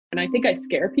And I think I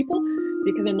scare people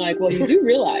because I'm like, well, you do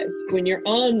realize when you're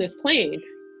on this plane,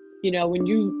 when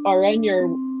you are on your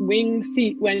wing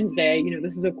seat Wednesday,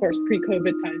 this is of course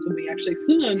pre-COVID times when we actually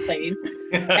flew on planes,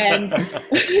 and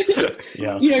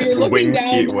yeah, you're looking wing down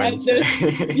seat at Wednesday.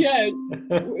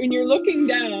 this, when you're looking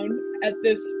down at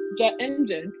this jet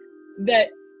engine, that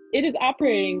it is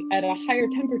operating at a higher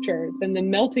temperature than the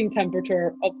melting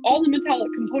temperature of all the metallic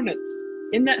components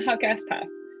in that hot gas path.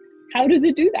 How does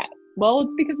it do that? Well,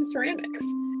 it's because of ceramics.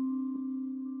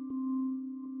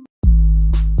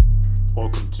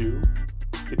 Welcome to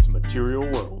It's a Material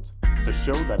World, the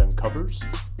show that uncovers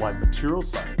why material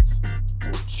science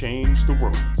will change the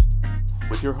world,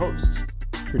 with your hosts,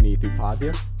 Praneeth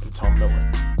Upadhyay and Tom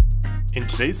Miller. In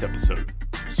today's episode,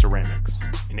 ceramics,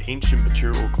 an ancient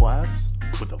material class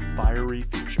with a fiery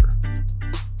future.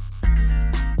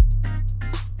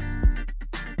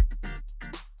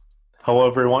 Hello,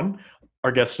 everyone.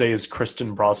 Our guest today is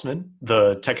Kristen Brosnan,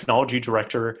 the Technology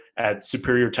Director at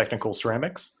Superior Technical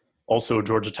Ceramics, also a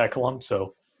Georgia Tech alum,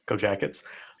 so go Jackets,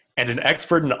 and an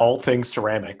expert in all things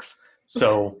ceramics.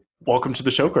 So welcome to the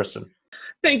show, Kristen.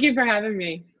 Thank you for having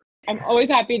me. I'm always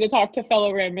happy to talk to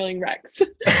fellow Rambling Rex.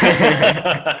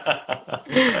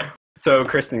 So,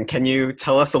 Kristen, can you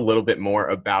tell us a little bit more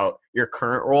about your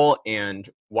current role and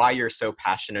why you're so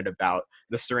passionate about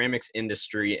the ceramics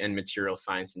industry and material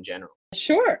science in general?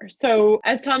 Sure. So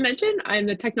as Tom mentioned, I'm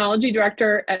the Technology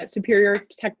Director at Superior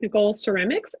Technical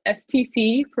Ceramics,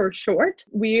 STC for short.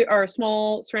 We are a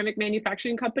small ceramic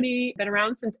manufacturing company, been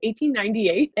around since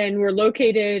 1898, and we're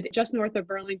located just north of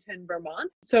Burlington,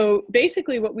 Vermont. So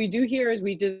basically what we do here is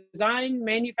we design,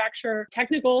 manufacture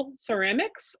technical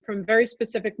ceramics from very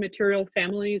specific material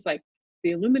families like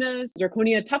the aluminas,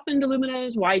 zirconia toughened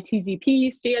aluminas,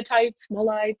 YTZP, steatites,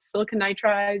 mullite, silicon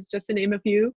nitrides, just to name a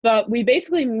few. But we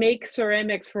basically make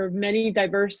ceramics for many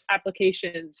diverse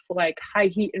applications for like high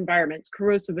heat environments,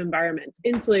 corrosive environments,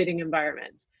 insulating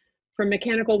environments, for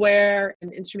mechanical wear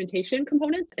and instrumentation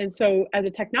components. And so as a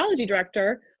technology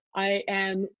director, I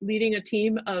am leading a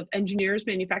team of engineers,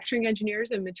 manufacturing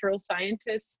engineers and material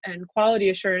scientists and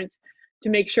quality assurance to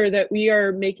make sure that we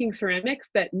are making ceramics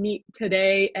that meet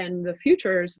today and the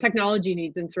future's technology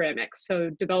needs in ceramics. So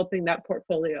developing that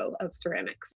portfolio of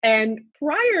ceramics. And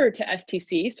prior to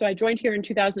STC, so I joined here in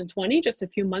 2020, just a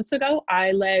few months ago,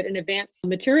 I led an advanced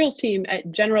materials team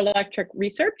at General Electric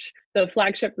Research, the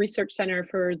flagship research center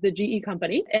for the GE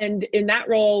company. And in that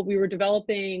role, we were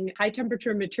developing high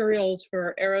temperature materials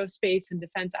for aerospace and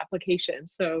defense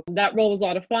applications. So that role was a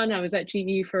lot of fun. I was at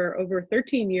GE for over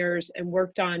 13 years and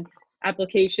worked on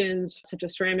applications such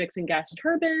as ceramics and gas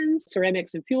turbines,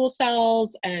 ceramics and fuel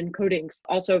cells, and coatings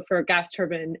also for gas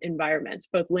turbine environments,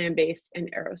 both land-based and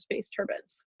aerospace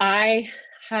turbines. I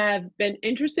have been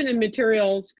interested in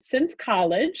materials since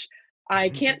college. I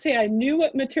can't say I knew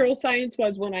what material science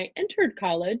was when I entered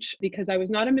college because I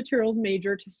was not a materials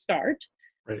major to start.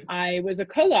 Right. I was a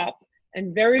co-op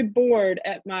and very bored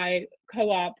at my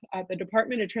co-op at the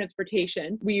Department of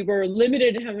Transportation. We were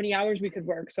limited in how many hours we could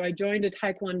work. So I joined a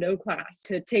Taekwondo class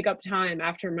to take up time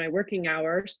after my working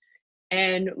hours.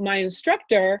 And my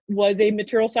instructor was a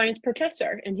material science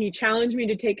professor. And he challenged me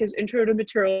to take his Intro to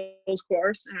Materials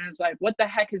course. And I was like, what the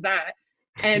heck is that?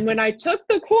 And when I took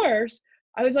the course,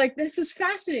 I was like, this is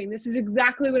fascinating. This is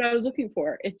exactly what I was looking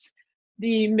for. It's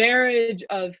the marriage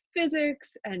of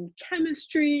physics and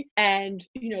chemistry and,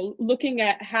 looking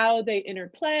at how they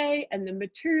interplay and the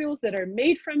materials that are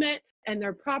made from it and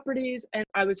their properties. And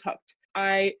I was hooked.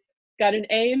 I got an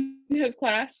A in his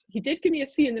class. He did give me a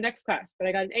C in the next class, but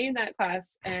I got an A in that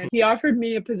class. And he offered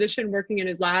me a position working in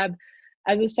his lab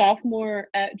as a sophomore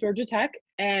at Georgia Tech.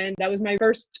 And that was my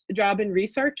first job in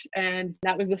research. And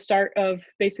that was the start of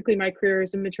basically my career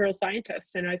as a material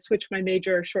scientist. And I switched my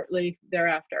major shortly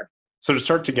thereafter. So to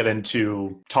start to get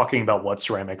into talking about what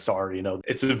ceramics are,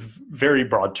 it's a very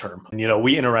broad term. And,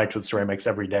 we interact with ceramics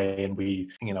every day and we,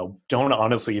 don't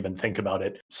honestly even think about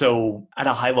it. So at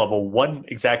a high level, what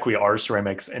exactly are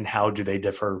ceramics and how do they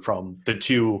differ from the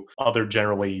two other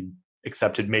generally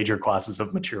accepted major classes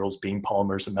of materials being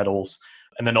polymers and metals?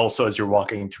 And then also as you're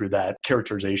walking through that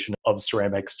characterization of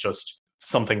ceramics, just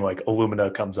something like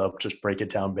alumina comes up, just break it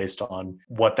down based on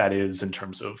what that is in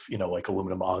terms of, like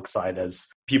aluminum oxide, as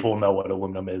people know what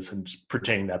aluminum is, and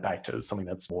pertaining that back to something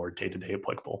that's more day-to-day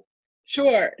applicable.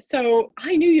 Sure. So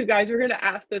I knew you guys were going to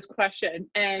ask this question.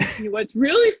 And what's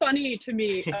really funny to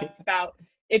me about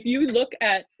if you look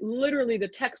at literally the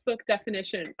textbook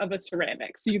definition of a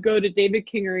ceramic, so you go to David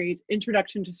Kingery's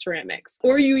Introduction to Ceramics,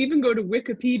 or you even go to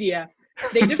Wikipedia,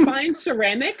 they define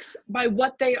ceramics by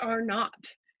what they are not.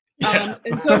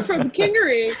 And so from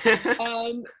Kingery,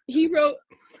 he wrote,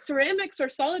 ceramics are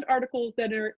solid articles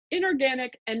that are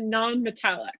inorganic and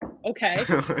non-metallic. Okay,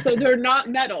 so they're not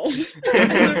metals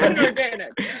and they're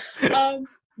inorganic.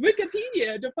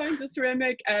 Wikipedia defines a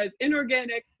ceramic as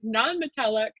inorganic,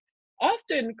 non-metallic,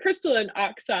 often crystalline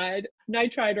oxide,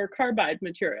 nitride, or carbide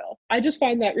material. I just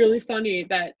find that really funny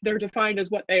that they're defined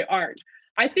as what they aren't.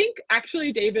 I think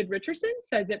actually David Richardson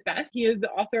says it best. He is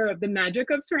the author of The Magic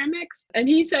of Ceramics. And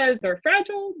he says they're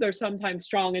fragile, they're sometimes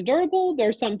strong and durable,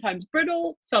 they're sometimes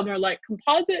brittle, some are like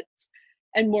composites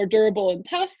and more durable and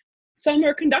tough, some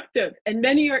are conductive, and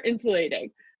many are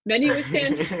insulating. Many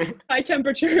withstand high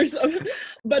temperatures.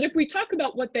 But if we talk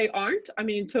about what they aren't, I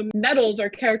mean, so metals are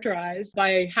characterized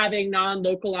by having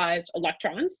non-localized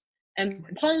electrons, and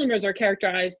polymers are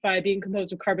characterized by being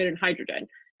composed of carbon and hydrogen,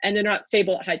 and they're not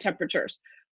stable at high temperatures.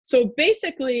 So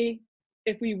basically,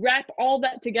 if we wrap all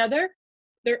that together,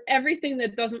 they're everything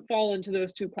that doesn't fall into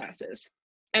those two classes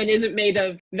and isn't made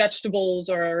of vegetables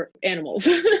or animals.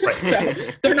 So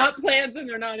they're not plants and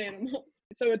they're not animals.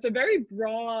 So it's a very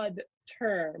broad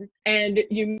term. And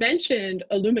you mentioned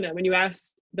alumina when you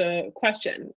asked the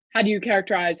question, how do you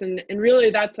characterize? And really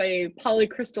that's a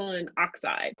polycrystalline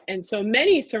oxide. And so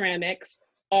many ceramics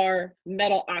are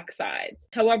metal oxides,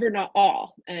 however, not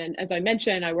all. And as I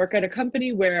mentioned, I work at a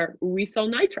company where we sell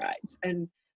nitrides, and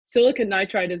silicon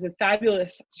nitride is a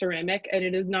fabulous ceramic and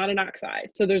it is not an oxide.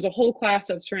 So there's a whole class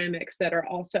of ceramics that are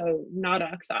also not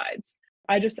oxides.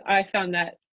 I found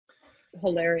that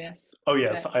hilarious. Oh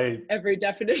yes, every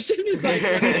definition is like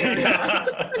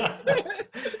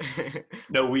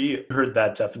No, we heard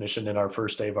that definition in our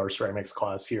first day of our ceramics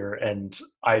class here, and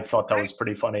I thought that was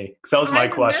pretty funny because that was my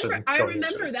question. I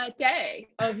remember that day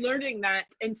of learning that,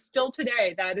 and still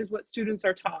today, that is what students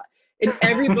are taught in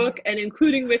every book, and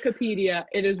including Wikipedia.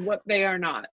 It is what they are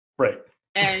not. Right.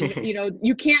 And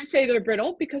you can't say they're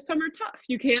brittle because some are tough.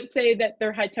 You can't say that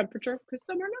they're high temperature because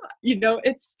some are not.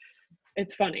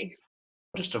 It's funny.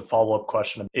 Just a follow-up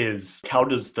question is, how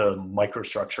does the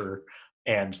microstructure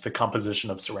and the composition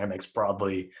of ceramics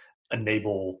broadly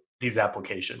enable these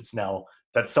applications? Now,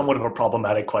 that's somewhat of a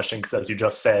problematic question because, as you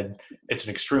just said, it's an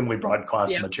extremely broad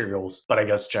class of materials, but I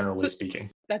guess generally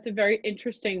speaking. That's a very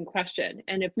interesting question.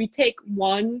 And if we take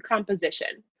one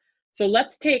composition, so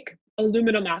let's take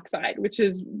aluminum oxide, which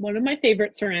is one of my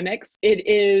favorite ceramics. It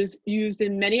is used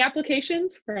in many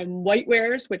applications, from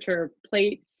whitewares, which are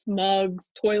plates, mugs,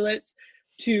 toilets,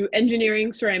 to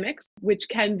engineering ceramics, which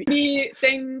can be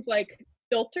things like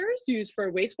filters used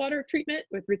for wastewater treatment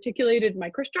with reticulated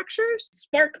microstructures,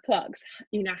 spark plugs,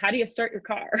 how do you start your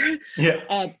car?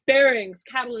 Bearings,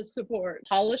 catalyst support,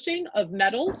 polishing of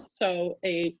metals, so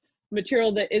a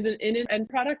material that isn't in an end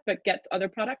product but gets other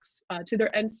products to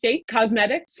their end state,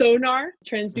 cosmetics, sonar,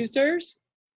 transducers,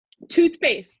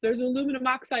 toothpaste. There's aluminum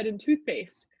oxide in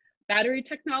toothpaste. Battery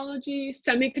technology,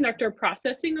 semiconductor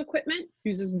processing equipment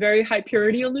uses very high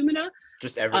purity alumina.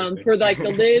 Just everything. For like the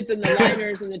lids and the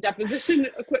liners and the deposition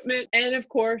equipment. And of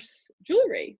course,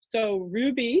 jewelry. So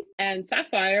ruby and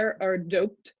sapphire are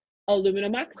doped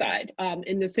aluminum oxide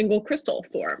in the single crystal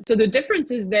form. So the difference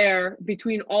is there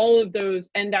between all of those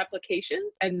end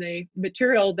applications, and the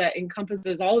material that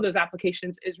encompasses all of those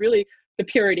applications is really the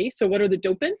purity. So what are the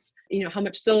dopants? How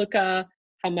much silica,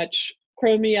 how much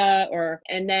chromia,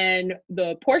 and then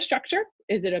the pore structure.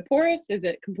 Is it a porous? Is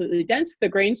it completely dense? The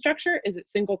grain structure, is it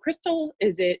single crystal?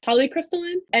 Is it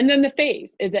polycrystalline? And then the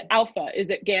phase, is it alpha? Is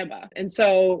it gamma? And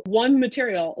so one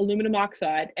material, aluminum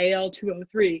oxide,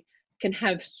 Al2O3, can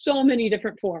have so many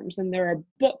different forms, and there are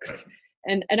books.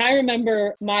 And I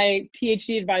remember my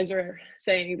PhD advisor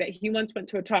saying that he once went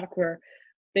to a talk where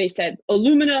they said,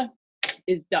 alumina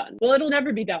is done. Well, it'll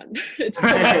never be done. It's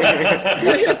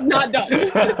not done.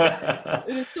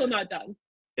 It is still not done.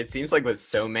 It seems like with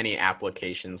so many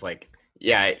applications,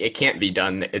 it can't be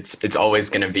done. It's always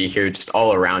going to be here just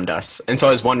all around us. And so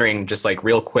I was wondering, just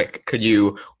real quick, could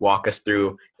you walk us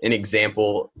through an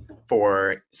example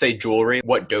for, say, jewelry?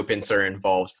 What dopants are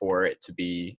involved for it to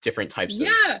be different types of...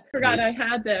 Yeah, forgot I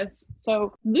had this.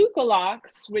 So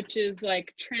Lucolox, which is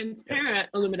like transparent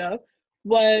alumina,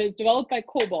 was developed by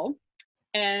Cobalt.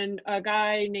 And a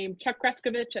guy named Chuck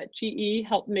Greskovich at GE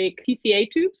helped make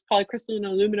PCA tubes, polycrystalline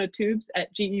alumina tubes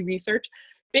at GE Research,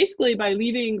 basically by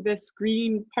leaving this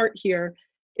green part here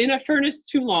in a furnace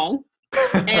too long.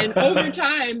 And over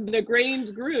time, the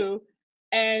grains grew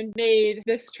and made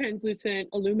this translucent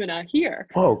alumina here.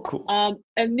 Oh, cool.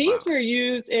 And these were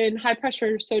used in high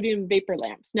pressure sodium vapor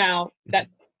lamps. Now, that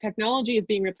technology is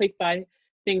being replaced by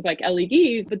things like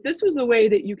LEDs, but this was the way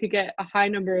that you could get a high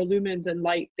number of lumens and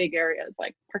light big areas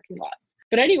like parking lots.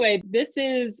 But anyway, this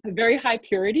is a very high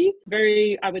purity,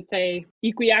 very, I would say,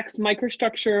 equiax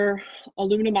microstructure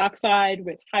aluminum oxide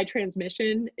with high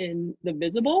transmission in the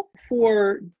visible.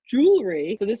 For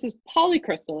jewelry, so this is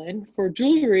polycrystalline. For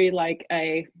jewelry, like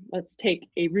let's take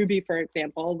a ruby, for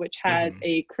example, which has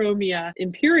a chromia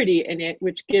impurity in it,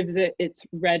 which gives it its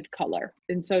red color.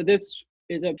 And so this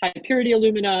is a high purity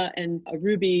alumina, and a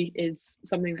ruby is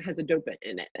something that has a dopant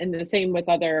in it. And the same with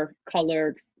other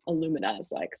colored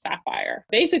aluminas like sapphire.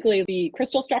 Basically, the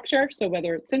crystal structure, so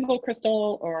whether it's single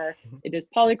crystal or it is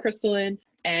polycrystalline,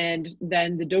 and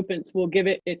then the dopants will give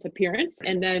it its appearance.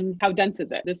 And then how dense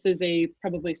is it? This is a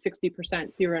probably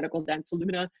 60% theoretical dense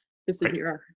alumina. This is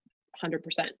your 100%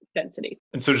 density.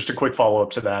 And so just a quick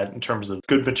follow-up to that in terms of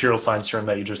good material science term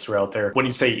that you just threw out there. When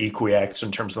you say equiax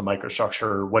in terms of the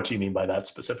microstructure, what do you mean by that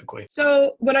specifically?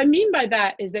 So what I mean by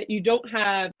that is that you don't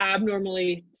have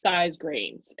abnormally sized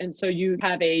grains. And so you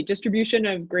have a distribution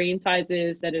of grain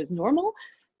sizes that is normal,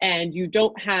 and you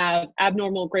don't have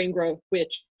abnormal grain growth,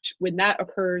 which when that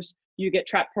occurs, you get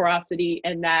trap porosity,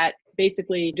 and that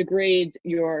basically degrades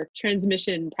your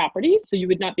transmission properties. So you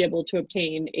would not be able to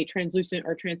obtain a translucent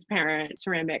or transparent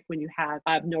ceramic when you have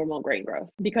abnormal grain growth,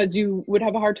 because you would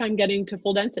have a hard time getting to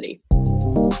full density.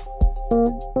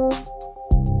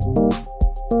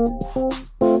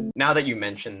 Now that you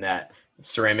mentioned that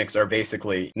ceramics are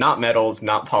basically not metals,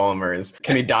 not polymers,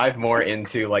 can we dive more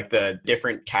into like the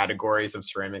different categories of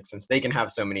ceramics, since they can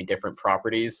have so many different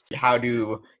properties? How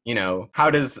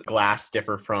does glass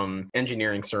differ from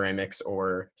engineering ceramics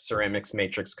or ceramics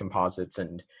matrix composites,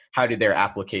 and how do their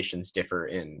applications differ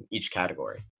in each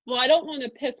category? Well, I don't want to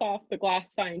piss off the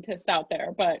glass scientists out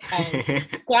there, but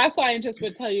glass scientists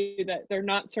would tell you that they're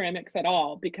not ceramics at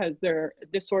all because they're a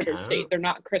disordered state. They're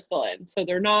not crystalline, so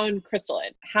they're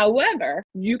non-crystalline. However,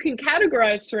 you can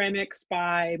categorize ceramics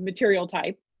by material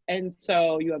type. And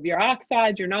so you have your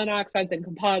oxides, your non-oxides, and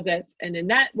composites. And in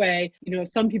that way,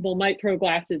 some people might throw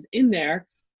glasses in there,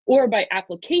 or by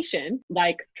application,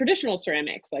 like traditional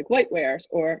ceramics, like whitewares,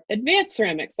 or advanced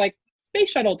ceramics, like space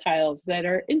shuttle tiles that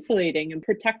are insulating and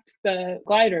protect the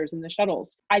gliders and the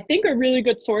shuttles. I think a really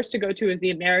good source to go to is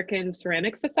the American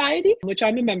Ceramic Society, which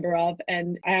I'm a member of,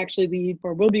 and I actually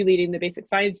will be leading the basic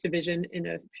science division in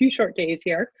a few short days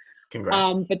here.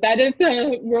 Congrats. But that is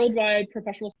the worldwide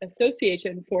professional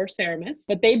association for ceramists,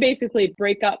 but they basically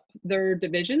break up their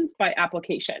divisions by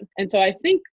application. And so I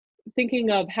think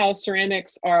thinking of how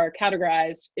ceramics are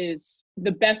categorized is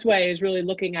the best way is really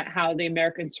looking at how the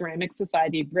American Ceramic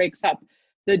Society breaks up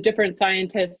the different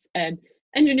scientists and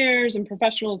engineers and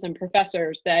professionals and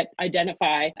professors that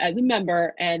identify as a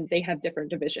member, and they have different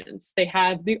divisions. They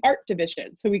have the art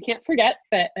division. So we can't forget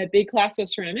that a big class of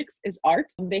ceramics is art.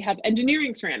 They have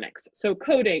engineering ceramics, so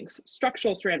coatings,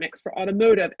 structural ceramics for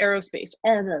automotive, aerospace,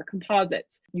 armor,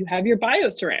 composites. You have your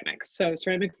bioceramics, so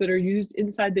ceramics that are used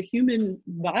inside the human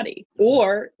body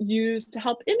or used to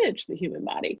help image the human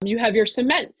body. You have your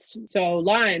cements, so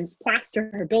limes,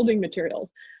 plaster, building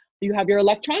materials. You have your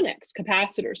electronics,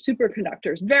 capacitors,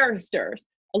 superconductors, varistors,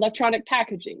 electronic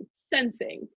packaging,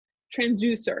 sensing,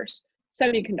 transducers,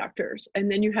 semiconductors. And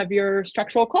then you have your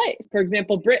structural clays, for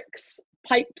example, bricks,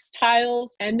 pipes,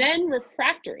 tiles, and then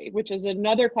refractory, which is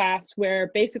another class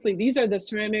where basically these are the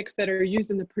ceramics that are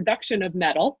used in the production of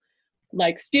metal,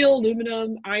 like steel,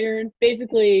 aluminum, iron.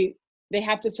 Basically, they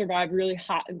have to survive really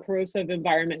hot and corrosive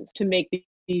environments to make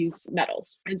these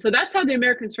metals. And so that's how the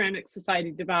American Ceramic Society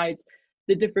divides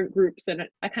the different groups. And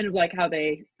I kind of like how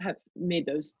they have made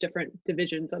those different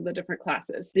divisions of the different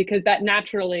classes, because that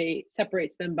naturally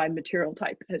separates them by material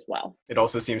type as well. It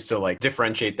also seems to like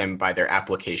differentiate them by their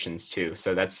applications too.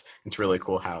 So it's really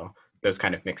cool how those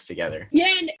kind of mix together.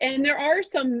 Yeah, and there are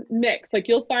some mix, like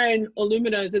you'll find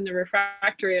aluminas in the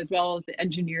refractory as well as the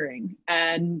engineering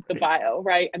and the bio,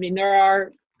 right? I mean, there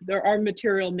are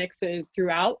material mixes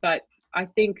throughout, but I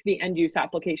think the end use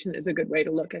application is a good way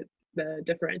to look at the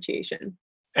differentiation.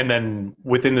 And then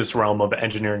within this realm of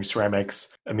engineering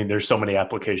ceramics, I mean, there's so many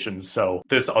applications. So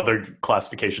this other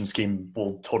classification scheme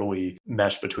will totally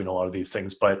mesh between a lot of these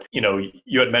things. But,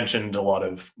 you had mentioned a lot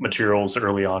of materials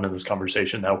early on in this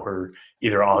conversation that were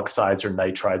either oxides or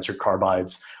nitrides or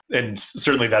carbides. And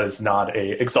certainly that is not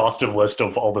an exhaustive list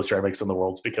of all the ceramics in the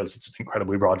world because it's an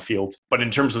incredibly broad field. But in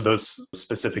terms of those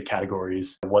specific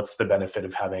categories, what's the benefit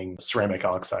of having ceramic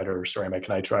oxide or ceramic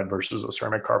nitride versus a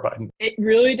ceramic carbide? It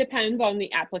really depends on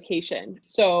the application.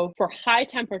 So for high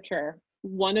temperature,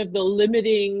 one of the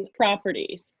limiting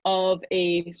properties of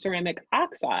a ceramic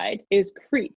oxide is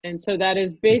creep. And so that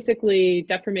is basically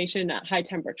deformation at high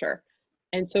temperature.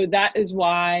 And so that is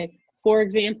why For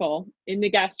example, in the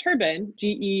gas turbine,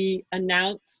 GE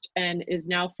announced and is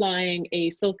now flying a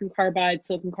silicon carbide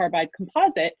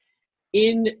composite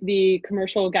in the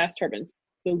commercial gas turbines,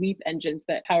 the LEAP engines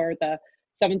that power the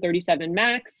 737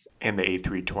 MAX. And the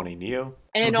A320neo.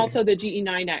 And also the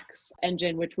GE9X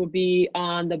engine, which will be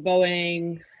on the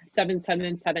Boeing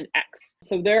 777X.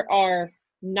 So there are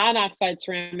non-oxide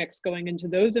ceramics going into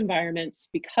those environments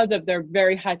because of their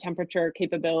very high temperature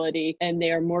capability, and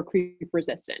they are more creep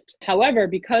resistant. However,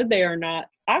 because they are not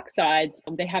oxides,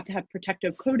 they have to have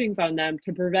protective coatings on them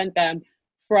to prevent them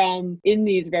from, in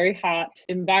these very hot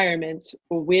environments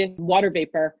with water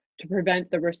vapor, to prevent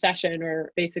the recession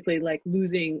or basically like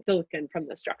losing silicon from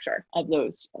the structure of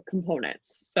those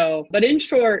components. So, but in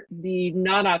short, the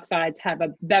non-oxides have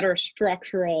a better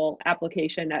structural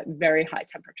application at very high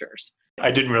temperatures. I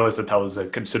didn't realize that was a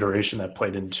consideration that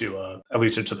played into, at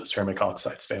least into the ceramic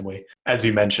oxides family. As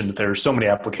you mentioned, there are so many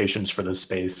applications for this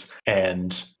space.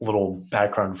 And a little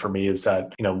background for me is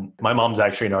that, my mom's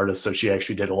actually an artist, so she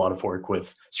actually did a lot of work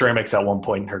with ceramics at one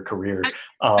point in her career.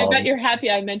 I bet you're happy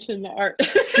I mentioned the art.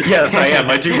 Yes, I am.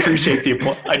 I do appreciate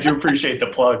the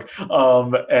plug.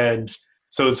 And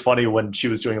so it's funny, when she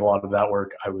was doing a lot of that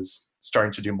work, I was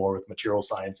starting to do more with material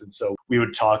science. And so we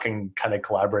would talk and kind of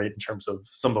collaborate in terms of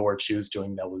some of the work she was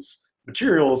doing that was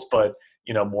materials, but,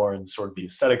 more in sort of the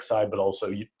aesthetic side, but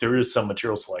also there is some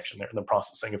material selection there in the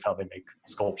processing of how they make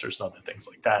sculptures and other things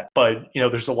like that. But,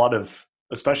 there's a lot of,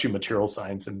 especially material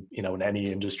science and, in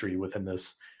any industry within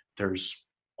this, there's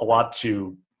a lot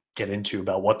to get into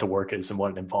about what the work is and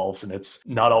what it involves. And it's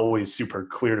not always super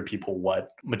clear to people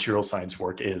what material science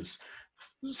work is.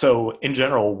 So in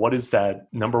general, what is that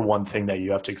number one thing that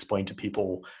you have to explain to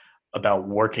people about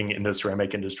working in the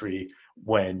ceramic industry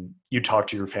when you talk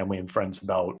to your family and friends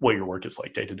about what your work is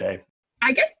like day to day?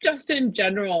 I guess just in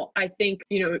general, I think,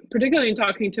 particularly in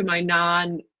talking to my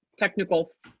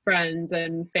non-technical friends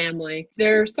and family,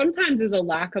 there sometimes is a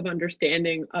lack of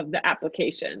understanding of the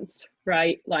applications,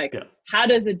 right? Like, How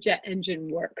does a jet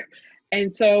engine work?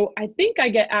 And so I think I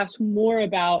get asked more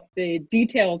about the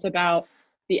details about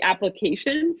the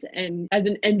applications. And as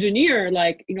an engineer,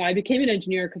 I became an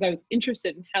engineer because I was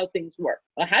interested in how things work.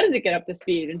 Well, how does it get up to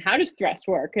speed, and how does thrust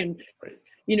work? And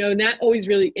and that always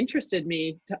really interested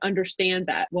me to understand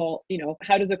that. Well,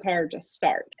 how does a car just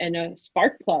start? And a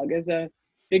spark plug is a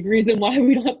big reason why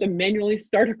we don't have to manually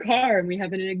start a car, and we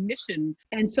have an ignition.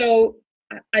 And so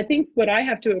I think what I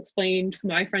have to explain to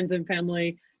my friends and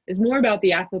family is more about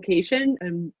the application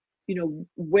and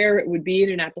where it would be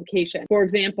in an application. For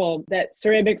example, that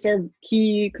ceramics are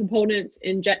key components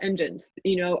in jet engines,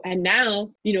 and now,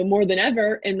 more than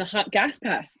ever in the hot gas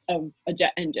path of a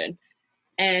jet engine.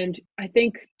 And I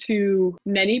think to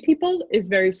many people is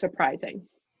very surprising.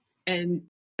 And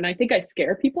I think I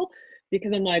scare people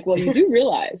because I'm like, well, you do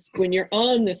realize when you're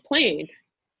on this plane,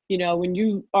 when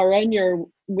you are on your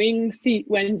wing seat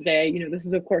Wednesday, this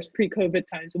is of course pre-COVID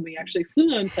times when we actually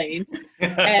flew on planes,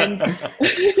 and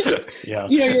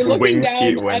you're looking wing down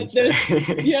seat at Wednesday.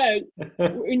 this,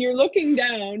 when you're looking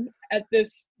down at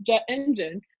this jet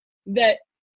engine, that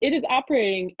it is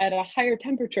operating at a higher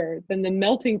temperature than the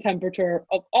melting temperature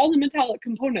of all the metallic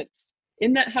components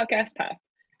in that hot gas path.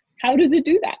 How does it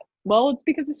do that? Well, it's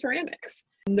because of ceramics.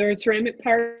 There are ceramic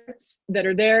parts that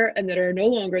are there and that are no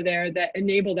longer there that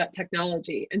enable that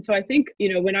technology. And so I think,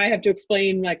 when I have to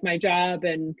explain my job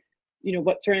and,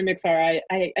 what ceramics are,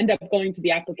 I end up going to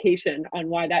the application on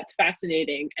why that's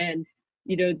fascinating and,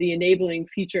 the enabling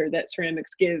feature that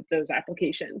ceramics give those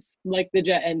applications, like the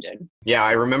jet engine. Yeah,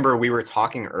 I remember we were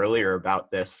talking earlier about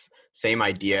this same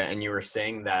idea, and you were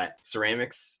saying that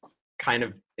ceramics kind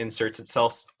of inserts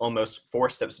itself almost 4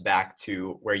 steps back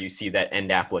to where you see that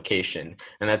end application.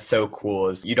 And that's so cool,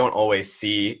 is you don't always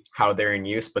see how they're in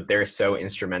use, but they're so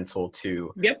instrumental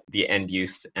to the end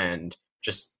use and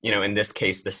just, in this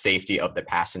case, the safety of the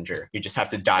passenger. You just have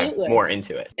to dive more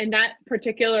into it. In that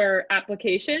particular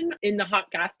application in the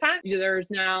hot gas path, there's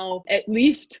now at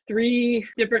least 3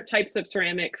 different types of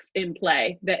ceramics in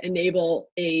play that enable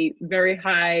a very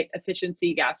high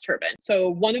efficiency gas turbine. So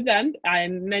one of them I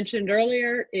mentioned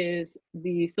earlier is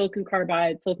the silicon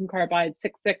carbide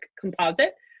 6-6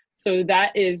 composite. So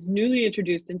that is newly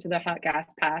introduced into the hot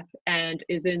gas path and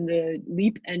is in the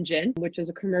LEAP engine, which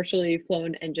is a commercially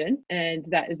flown engine, and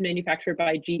that is manufactured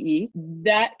by GE.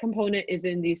 That component is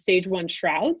in the stage 1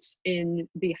 shrouds in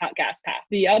the hot gas path.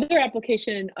 The other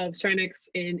application of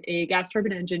ceramics in a gas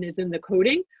turbine engine is in the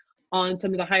coating on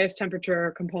some of the highest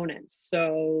temperature components.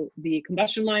 So the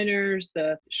combustion liners,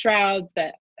 the shrouds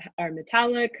that are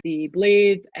metallic, the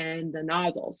blades, and the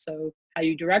nozzles. So how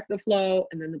you direct the flow,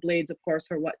 and then the blades, of course,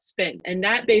 are what spin. And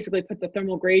that basically puts a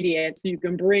thermal gradient so you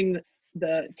can bring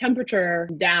the temperature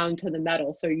down to the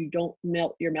metal so you don't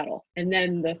melt your metal. And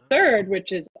then the third,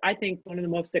 which is, I think, one of the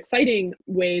most exciting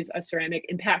ways a ceramic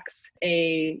impacts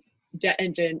a jet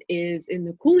engine, is in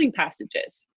the cooling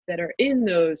passages that are in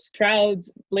those shrouds,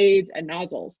 blades, and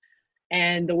nozzles.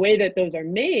 And the way that those are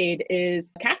made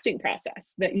is a casting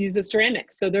process that uses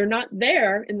ceramics. So they're not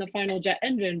there in the final jet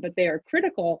engine, but they are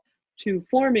critical to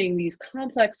forming these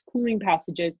complex cooling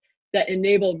passages that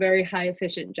enable very high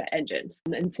efficient jet engines.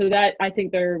 And so that, I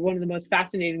think, they're one of the most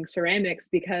fascinating ceramics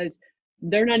because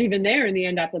they're not even there in the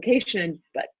end application,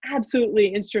 but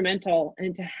absolutely instrumental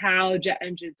into how jet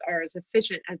engines are as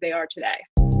efficient as they are today.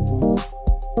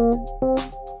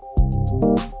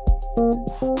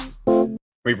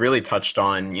 We've really touched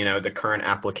on, the current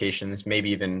applications,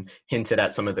 maybe even hinted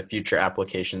at some of the future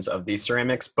applications of these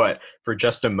ceramics. But for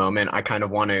just a moment, I kind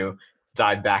of want to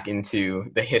dive back into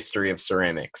the history of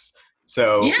ceramics.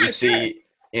 So we see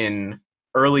in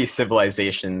early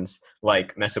civilizations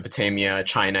like Mesopotamia,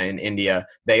 China, and India,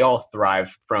 they all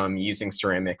thrived from using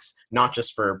ceramics, not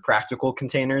just for practical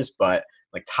containers, but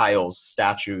like tiles,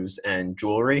 statues, and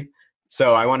jewelry.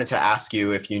 So I wanted to ask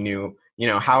you if you knew,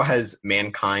 how has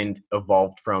mankind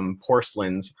evolved from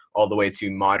porcelains all the way to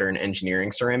modern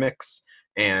engineering ceramics?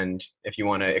 And if you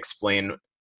want to explain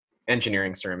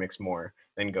engineering ceramics more,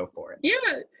 then go for it.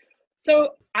 Yeah.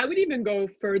 So I would even go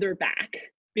further back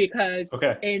because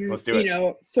let's do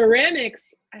it.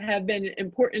 Ceramics have been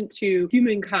important to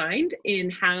humankind in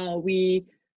how we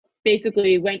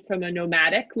basically went from a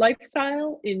nomadic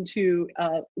lifestyle into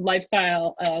a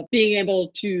lifestyle of being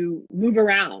able to move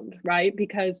around, right?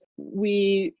 Because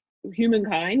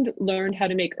humankind learned how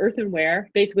to make earthenware,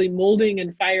 basically molding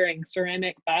and firing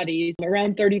ceramic bodies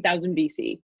around 30,000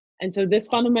 BC. And so this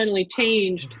fundamentally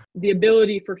changed the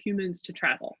ability for humans to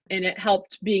travel. And it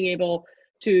helped being able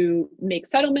to make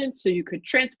settlements so you could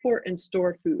transport and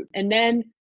store food. And then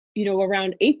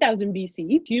around 8,000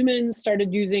 BC, humans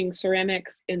started using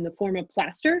ceramics in the form of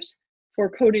plasters for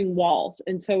coating walls.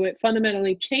 And so it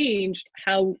fundamentally changed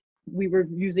how we were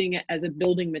using it as a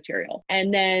building material.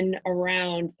 And then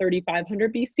around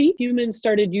 3,500 BC, humans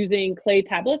started using clay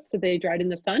tablets that they dried in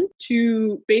the sun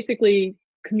to basically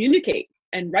communicate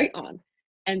and write on.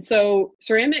 And so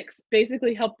ceramics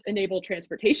basically helped enable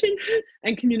transportation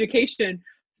and communication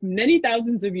many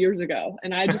thousands of years ago.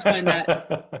 And I just find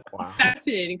that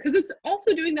fascinating because it's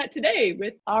also doing that today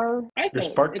with our iPhone. Your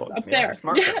smart it's phones. up there.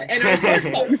 Yeah, and our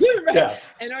smartphones, right?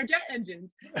 And our jet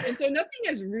engines. And so nothing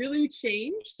has really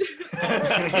changed. These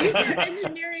are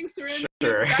engineering ceramics.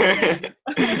 Sure.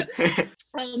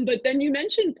 But then you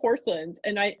mentioned porcelains,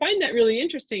 and I find that really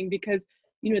interesting because,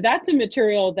 that's a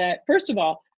material that, first of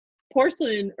all,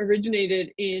 porcelain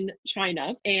originated in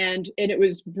China and it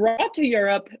was brought to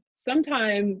Europe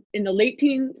sometime in the late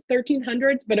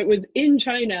 1300s, but it was in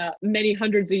China many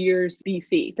hundreds of years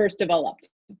BC, first developed.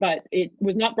 But it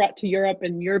was not brought to Europe,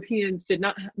 and Europeans did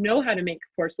not know how to make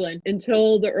porcelain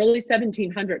until the early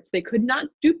 1700s. They could not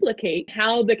duplicate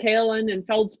how the kaolin and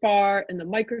feldspar and the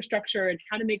microstructure and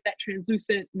how to make that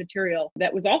translucent material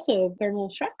that was also thermal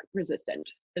shock resistant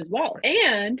as well.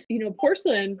 And,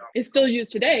 porcelain is still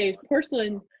used today.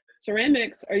 Porcelain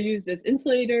ceramics are used as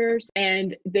insulators,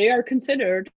 and they are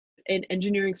considered in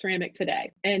engineering ceramic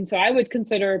today. And so I would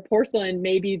consider porcelain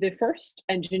maybe the first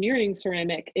engineering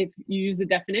ceramic if you use the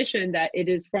definition that it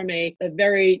is from a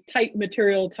very tight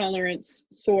material tolerance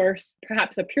source,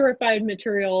 perhaps a purified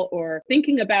material, or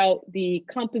thinking about the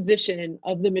composition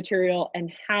of the material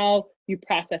and how you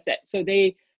process it. So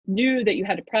they knew that you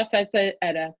had to process it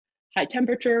at a high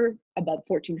temperature, above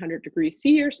 1400 degrees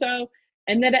C or so,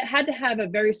 and that it had to have a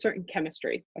very certain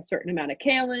chemistry, a certain amount of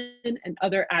kaolin and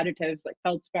other additives like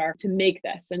feldspar to make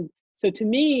this. And so to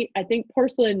me, I think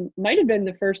porcelain might have been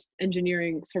the first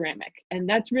engineering ceramic. And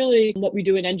that's really what we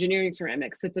do in engineering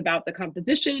ceramics. It's about the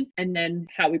composition and then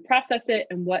how we process it,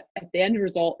 and what at the end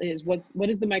result is what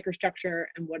is the microstructure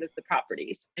and what is the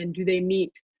properties, and do they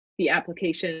meet the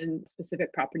application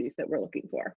specific properties that we're looking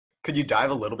for. Could you dive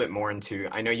a little bit more into,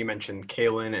 I know you mentioned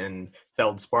kaolin and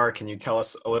feldspar. Can you tell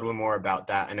us a little bit more about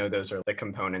that? I know those are the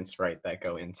components, right, that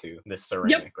go into this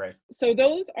ceramic, right? So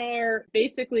those are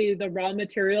basically the raw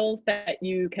materials that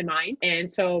you can mine.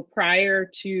 And so prior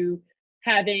to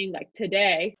having, like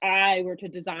today, I were to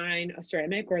design a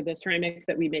ceramic or the ceramics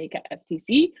that we make at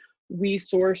STC, we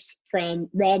source from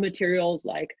raw materials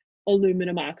like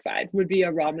aluminum oxide would be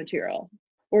a raw material,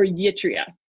 or yttria,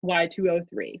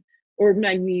 Y2O3. Or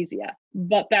magnesia.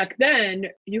 But back then,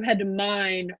 you had to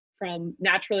mine from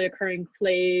naturally occurring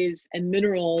clays and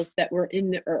minerals that were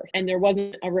in the earth. And there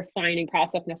wasn't a refining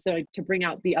process necessarily to bring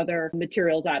out the other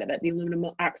materials out of it, the aluminum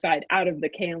oxide out of the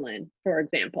kaolin, for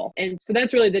example. And so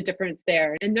that's really the difference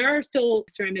there. And there are still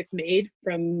ceramics made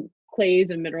from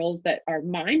clays and minerals that are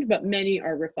mined, but many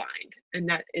are refined. And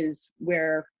that is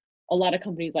where a lot of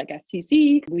companies like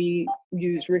STC, we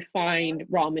use refined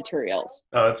raw materials.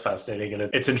 Oh, that's fascinating. And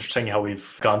it's interesting how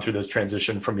we've gone through this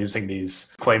transition from using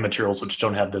these clay materials, which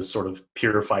don't have this sort of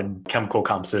purified chemical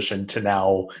composition, to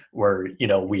now where,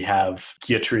 we have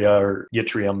yttria or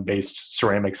yttrium-based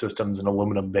ceramic systems and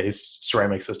aluminum-based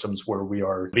ceramic systems where we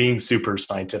are being super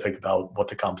scientific about what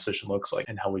the composition looks like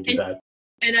and how we do that.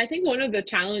 And I think one of the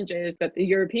challenges that the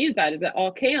Europeans had is that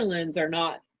all kaolins are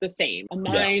not the same. A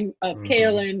mine of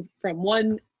kaolin from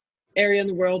one area in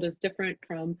the world is different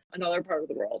from another part of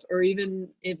the world, or even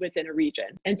within a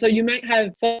region. And so you might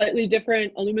have slightly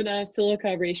different alumina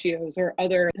silica ratios or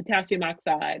other potassium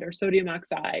oxide or sodium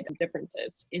oxide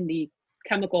differences in the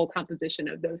chemical composition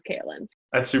of those kaolins.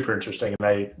 That's super interesting. And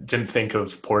I didn't think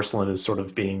of porcelain as sort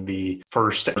of being the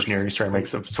first engineering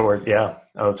ceramics of sort. Yeah.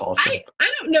 Oh, that's awesome.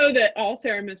 I don't know that all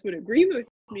ceramists would agree with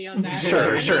me on that.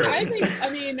 Sure.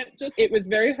 Just it was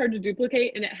very hard to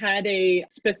duplicate, and it had a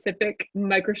specific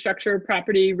microstructure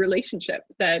property relationship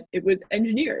that it was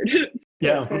engineered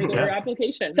for their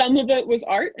application. Some of it was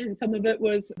art, and some of it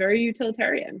was very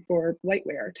utilitarian for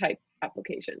whiteware type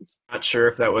applications. Not sure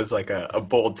if that was like a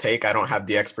bold take. I don't have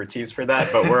the expertise for that,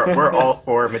 but we're all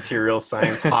for material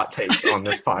science hot takes on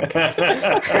this podcast.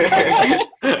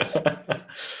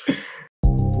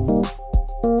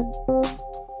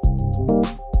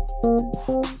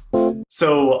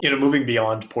 So, moving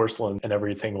beyond porcelain and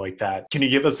everything like that, can you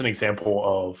give us an example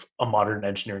of a modern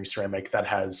engineering ceramic that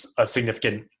has a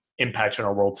significant impact in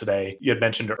our world today? You had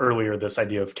mentioned earlier this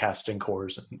idea of casting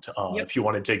cores, and if you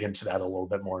want to dig into that a little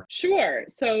bit more. Sure.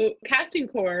 So casting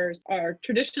cores are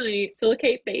traditionally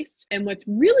silicate based. And what's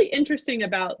really interesting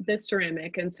about this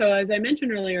ceramic, and so as I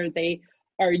mentioned earlier, they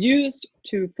are used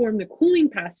to form the cooling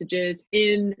passages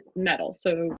in metal.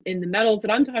 So in the metals that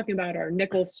I'm talking about are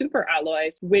nickel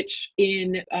superalloys, which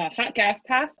in hot gas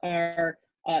paths are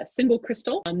single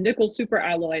crystal nickel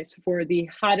superalloys for the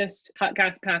hottest hot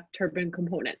gas path turbine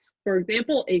components. For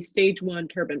example, a stage 1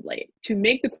 turbine blade. To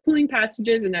make the cooling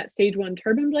passages in that stage 1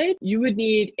 turbine blade, you would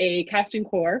need a casting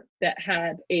core that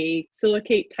had a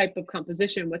silicate type of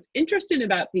composition. What's interesting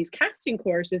about these casting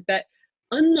cores is that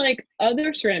unlike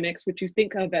other ceramics, which you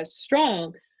think of as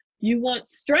strong, you want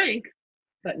strength,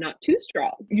 but not too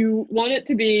strong. You want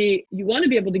to be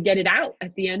able to get it out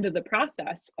at the end of the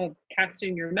process of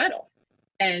casting your metal.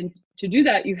 And to do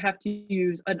that, you have to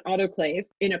use an autoclave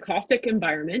in a caustic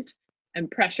environment and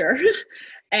pressure,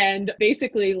 and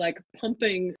basically like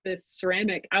pumping this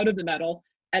ceramic out of the metal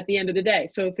at the end of the day.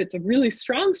 So if it's a really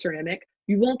strong ceramic,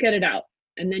 you won't get it out,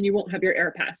 and then you won't have your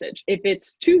air passage. If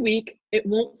it's too weak, it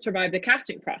won't survive the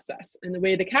casting process. And the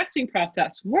way the casting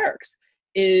process works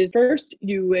is first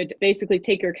you would basically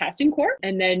take your casting core,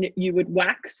 and then you would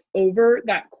wax over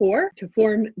that core to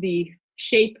form the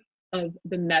shape of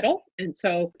the metal. And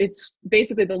so it's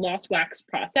basically the lost wax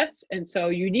process. And so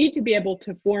you need to be able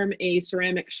to form a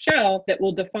ceramic shell that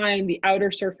will define the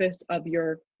outer surface of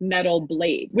your metal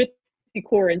blade with the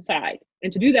core inside.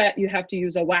 And to do that, you have to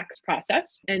use a wax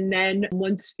process. And then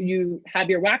once you have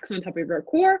your wax on top of your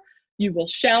core, you will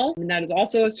shell, and that is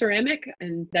also a ceramic,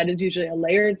 and that is usually a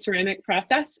layered ceramic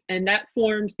process. And that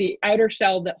forms the outer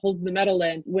shell that holds the metal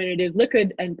in when it is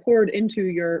liquid and poured into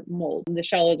your mold. And the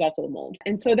shell is also a mold.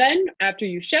 And so then after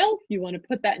you shell, you want to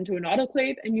put that into an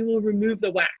autoclave, and you will remove the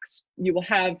wax. You will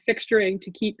have fixturing to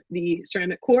keep the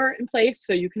ceramic core in place.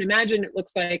 So you can imagine it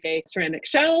looks like a ceramic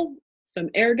shell, some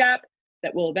air gap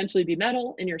that will eventually be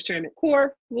metal in your ceramic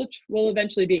core, which will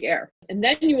eventually be air. And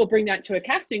then you will bring that to a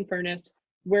casting furnace,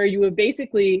 where you would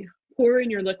basically pour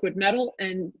in your liquid metal,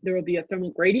 and there will be a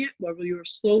thermal gradient where you will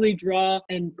slowly draw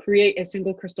and create a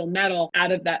single crystal metal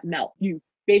out of that melt. You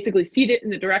basically seed it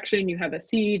in the direction, you have a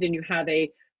seed and you have a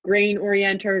grain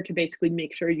orienter to basically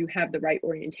make sure you have the right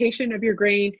orientation of your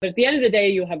grain. But at the end of the day,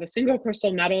 you'll have a single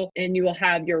crystal metal, and you will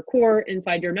have your core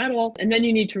inside your metal. And then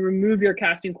you need to remove your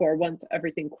casting core once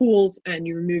everything cools and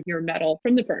you remove your metal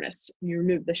from the furnace. You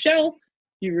remove the shell,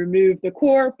 you remove the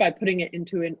core by putting it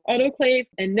into an autoclave,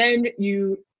 and then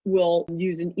you will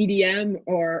use an EDM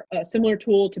or a similar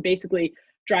tool to basically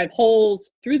drive holes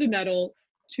through the metal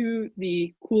to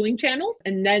the cooling channels.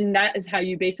 And then that is how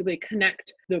you basically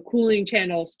connect the cooling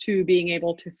channels to being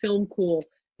able to film cool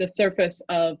the surface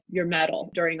of your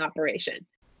metal during operation.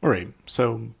 All right,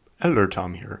 so Editor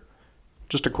Tom here.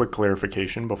 Just a quick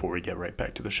clarification before we get right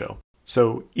back to the show.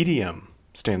 So EDM,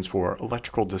 stands for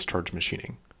electrical discharge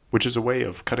machining, which is a way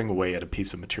of cutting away at a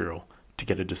piece of material to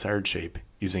get a desired shape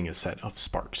using a set of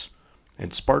sparks.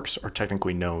 And sparks are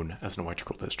technically known as an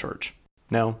electrical discharge.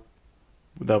 Now,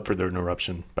 without further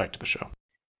interruption, back to the show.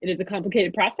 It is a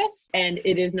complicated process and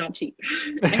it is not cheap.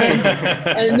 and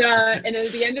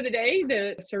at the end of the day,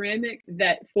 the ceramic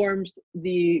that forms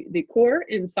the core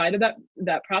inside of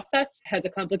that process has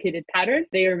a complicated pattern.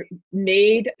 They are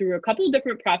made through a couple of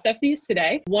different processes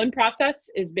today. One process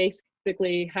is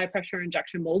basically high pressure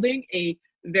injection molding, a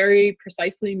very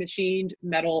precisely machined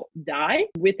metal die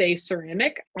with a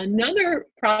ceramic. Another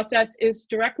process is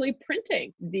directly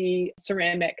printing the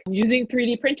ceramic using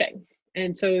 3D printing.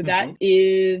 And so that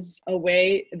is a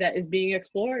way that is being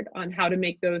explored on how to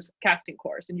make those casting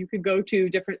cores. And you could go to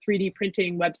different 3D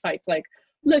printing websites like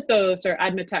Lithos or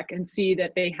Admatech and see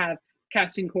that they have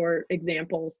casting core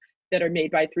examples that are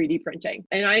made by 3D printing.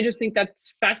 And I just think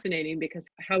that's fascinating because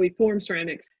how we form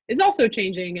ceramics is also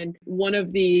changing. And one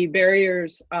of the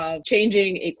barriers of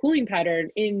changing a cooling pattern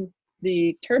in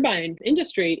the turbine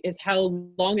industry is how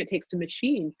long it takes to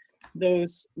machine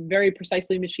those very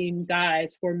precisely machined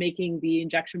dies for making the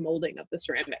injection molding of the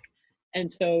ceramic. And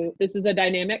so this is a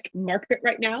dynamic market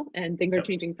right now and things are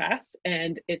changing fast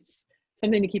and it's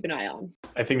something to keep an eye on.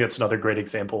 I think that's another great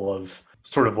example of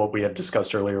sort of what we had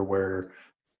discussed earlier where,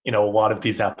 a lot of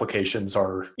these applications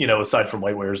are, aside from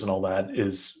whitewares and all that,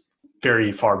 is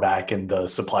very far back in the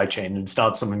supply chain. And it's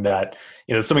not something that,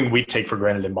 something we take for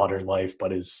granted in modern life,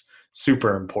 but is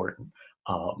super important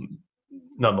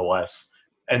nonetheless.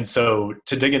 And so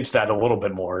to dig into that a little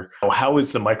bit more, how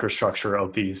is the microstructure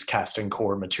of these casting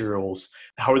core materials,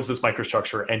 how is this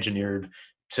microstructure engineered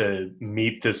to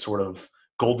meet this sort of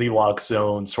Goldilocks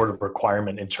zone sort of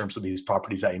requirement in terms of these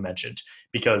properties that you mentioned?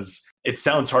 Because it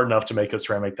sounds hard enough to make a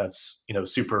ceramic that's,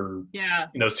 super,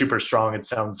 super strong. It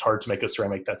sounds hard to make a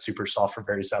ceramic that's super soft for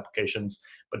various applications,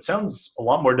 but it sounds a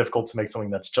lot more difficult to make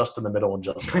something that's just in the middle and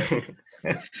just right.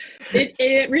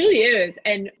 It really is.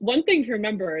 And one thing to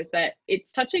remember is that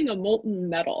it's touching a molten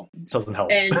metal. Doesn't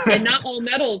help. And not all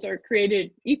metals are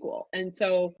created equal. And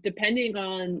so depending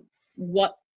on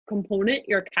what component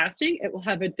you're casting, it will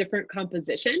have a different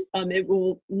composition.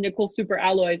 Nickel super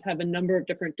alloys have a number of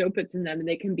different dopates in them, and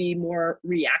they can be more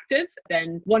reactive.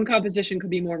 Then one composition could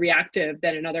be more reactive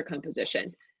than another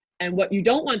composition. And what you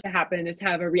don't want to happen is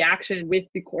have a reaction with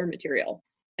the core material.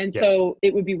 And so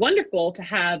it would be wonderful to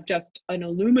have just an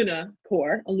alumina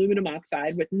core, aluminum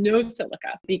oxide with no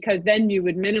silica, because then you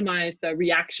would minimize the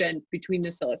reaction between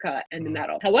the silica and the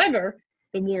metal. However,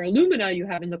 the more alumina you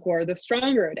have in the core, the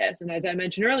stronger it is. And as I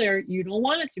mentioned earlier, you don't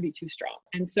want it to be too strong.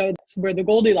 And so that's where the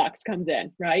Goldilocks comes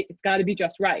in, right? It's got to be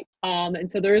just right. And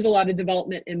so there is a lot of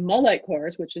development in mullite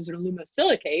cores, which is an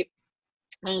alumosilicate,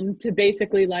 to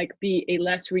basically be a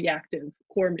less reactive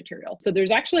core material. So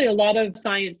there's actually a lot of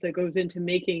science that goes into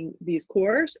making these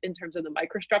cores in terms of the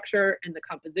microstructure and the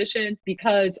composition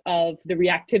because of the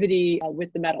reactivity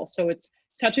with the metal. So it's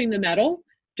touching the metal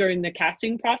during the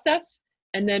casting process.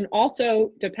 And then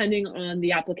also, depending on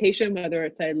the application, whether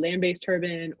it's a land-based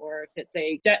turbine or if it's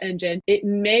a jet engine, it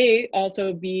may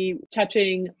also be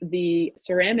touching the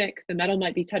ceramic. The metal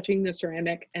might be touching the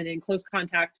ceramic and in close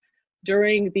contact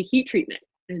during the heat treatment.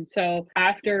 And so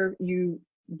after you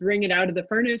bring it out of the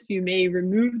furnace, you may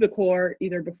remove the core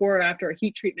either before or after a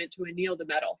heat treatment to anneal the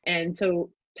metal. And so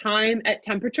time at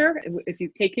temperature, if you're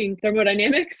taking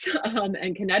thermodynamics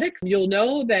and kinetics, you'll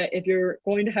know that if you're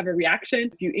going to have a reaction,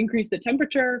 if you increase the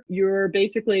temperature, you're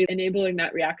basically enabling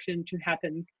that reaction to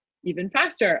happen even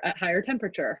faster at higher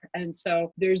temperature. And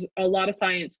so there's a lot of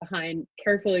science behind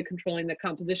carefully controlling the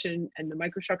composition and the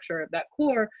microstructure of that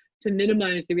core to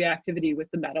minimize the reactivity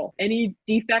with the metal. Any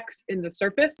defects in the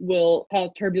surface will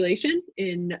cause turbulation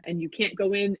and you can't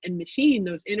go in and machine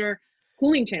those inner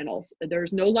cooling channels.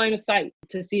 There's no line of sight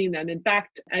to seeing them. In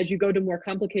fact, as you go to more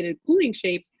complicated cooling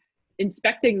shapes,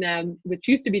 inspecting them, which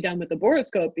used to be done with the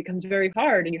borescope, becomes very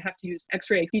hard, and you have to use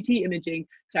X-ray CT imaging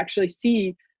to actually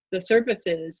see the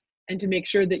surfaces and to make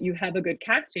sure that you have a good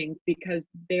casting, because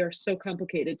they are so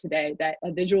complicated today that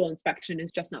a visual inspection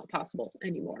is just not possible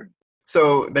anymore.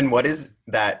 So then what is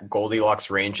that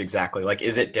Goldilocks range exactly?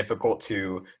 Is it difficult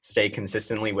to stay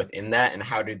consistently within that? And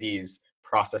how do these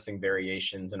processing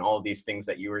variations and all of these things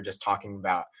that you were just talking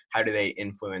about, how do they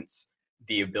influence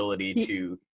the ability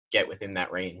to get within that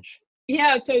range?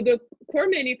 Yeah, so the core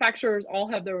manufacturers all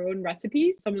have their own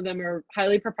recipes. Some of them are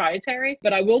highly proprietary,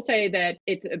 but I will say that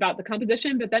it's about the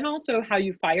composition, but then also how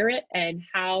you fire it and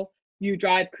how you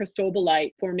drive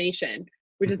cristobalite formation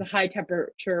which is a high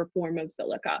temperature form of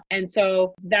silica. And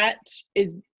so that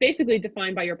is basically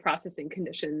defined by your processing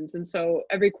conditions. And so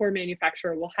every core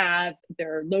manufacturer will have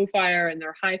their low fire and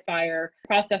their high fire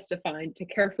process defined to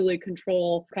carefully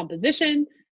control composition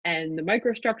and the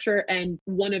microstructure. And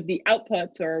one of the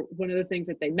outputs, or one of the things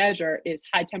that they measure, is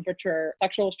high temperature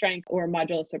flexural strength or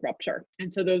modulus of rupture.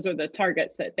 And so those are the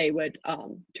targets that they would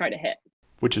try to hit.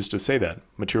 Which is to say that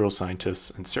material scientists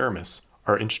and ceramists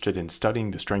are interested in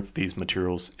studying the strength of these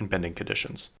materials in bending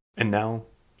conditions. And now,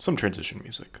 some transition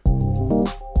music.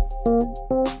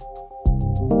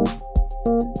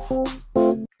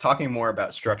 Talking more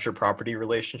about structure property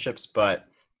relationships, but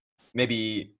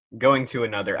maybe going to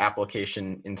another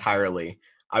application entirely,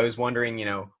 I was wondering,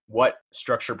 what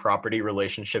structure property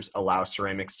relationships allow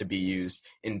ceramics to be used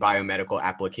in biomedical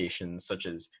applications such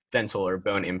as dental or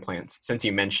bone implants, since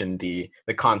you mentioned the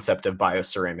concept of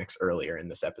bioceramics earlier in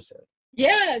this episode?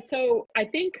 Yeah, so I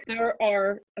think there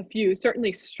are a few,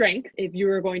 certainly strength, if you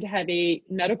are going to have a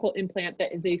medical implant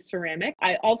that is a ceramic.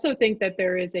 I also think that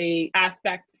there is a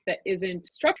aspect that isn't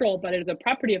structural, but it is a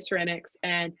property of ceramics,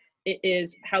 and it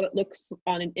is how it looks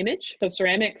on an image. So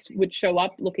ceramics would show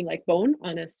up looking like bone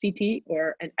on a CT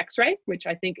or an X-ray, which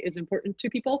I think is important to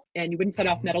people, and you wouldn't set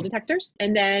off metal detectors.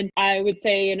 And then I would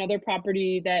say another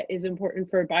property that is important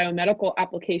for biomedical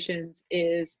applications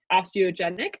is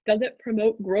osteogenic. Does it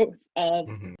promote growth of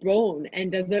bone,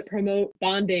 and does it promote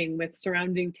bonding with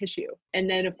surrounding tissue? And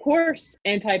then of course,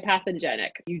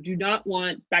 anti-pathogenic. You do not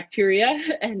want bacteria,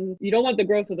 and you don't want the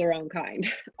growth of the wrong kind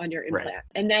on your implant. Right.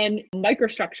 And then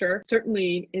microstructure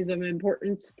certainly is of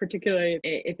importance, particularly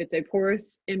if it's a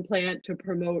porous implant, to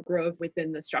promote growth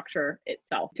within the structure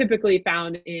itself. Typically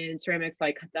found in ceramics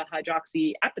like the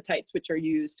hydroxyapatites, which are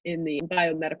used in the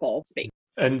biomedical space.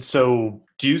 And so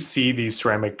do you see these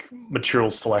ceramic material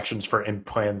selections for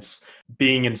implants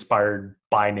being inspired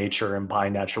by nature and by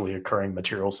naturally occurring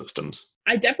material systems?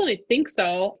 I definitely think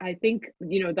so. I think,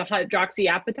 the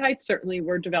hydroxyapatites certainly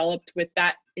were developed with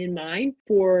that in mind.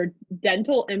 For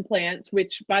dental implants,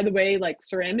 which, by the way, like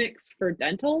ceramics for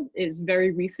dental is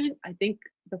very recent. I think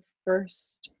the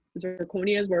first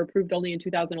zirconias were approved only in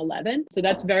 2011. So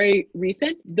that's very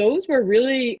recent. Those were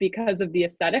really because of the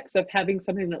aesthetics of having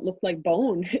something that looked like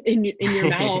bone in your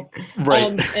mouth. Right.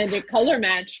 And it color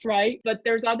matched, right? But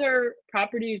there's other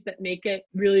properties that make it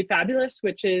really fabulous,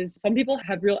 which is some people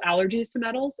have real allergies to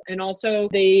metals, and also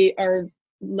they are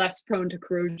less prone to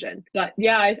corrosion. But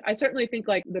yeah, I certainly think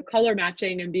like the color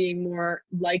matching and being more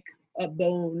like a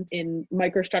bone in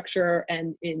microstructure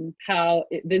and in how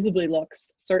it visibly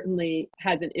looks certainly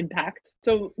has an impact.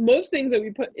 So most things that we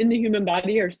put in the human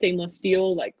body are stainless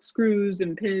steel, like screws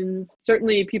and pins.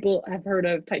 Certainly people have heard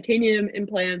of titanium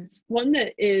implants. One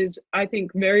that is, I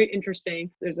think, very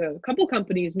interesting, there's a couple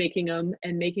companies making them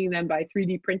and making them by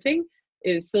 3D printing,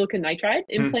 is silicon nitride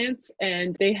implants.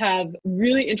 And they have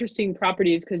really interesting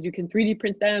properties because you can 3D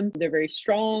print them. They're very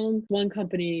strong. One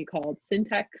company called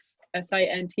Syntex,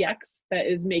 SINTX, that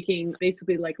is making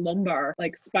basically like lumbar,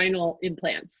 like spinal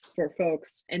implants for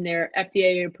folks. And they're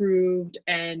FDA approved.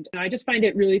 And I just find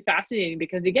it really fascinating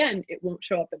because, again, it won't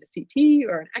show up in a CT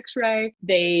or an X-ray.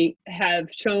 They have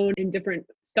shown in different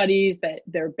studies that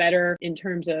they're better in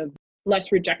terms of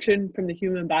less rejection from the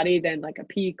human body than like a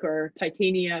PEEK or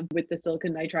titanium with the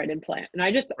silicon nitride implant. And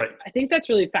I think that's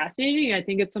really fascinating. I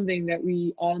think it's something that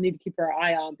we all need to keep our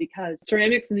eye on because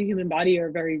ceramics in the human body are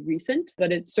very recent,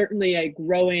 but it's certainly a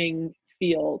growing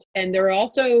field. And there are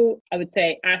also, I would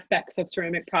say, aspects of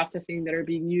ceramic processing that are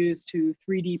being used to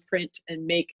 3D print and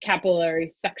make capillary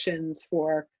sections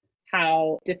for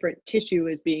how different tissue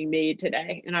is being made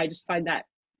today. And I just find that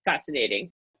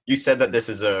fascinating. You said that this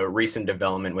is a recent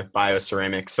development with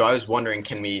bioceramics. So I was wondering,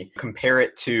 can we compare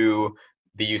it to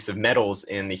the use of metals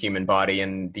in the human body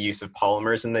and the use of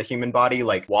polymers in the human body?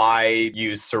 Like, why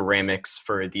use ceramics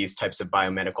for these types of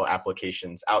biomedical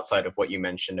applications outside of what you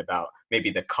mentioned about maybe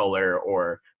the color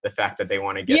or the fact that they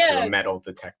want to get through a metal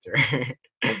detector?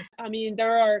 I mean,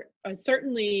 there are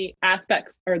certainly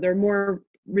aspects, or they're more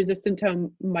resistant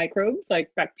to microbes like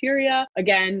bacteria.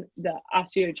 Again, the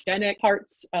osteogenic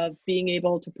parts of being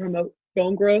able to promote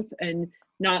bone growth and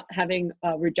not having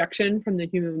a rejection from the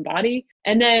human body.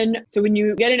 And then, so when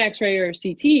you get an X-ray or a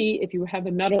CT, if you have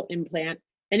a metal implant,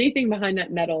 anything behind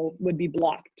that metal would be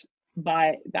blocked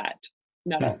by that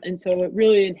metal. And so it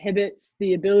really inhibits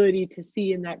the ability to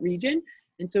see in that region.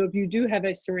 And so if you do have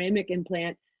a ceramic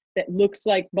implant that looks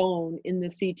like bone in the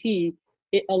CT,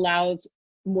 it allows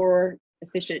more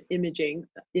efficient imaging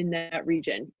in that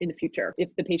region in the future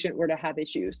if the patient were to have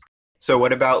issues. So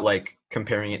what about like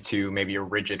comparing it to maybe a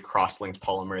rigid cross-linked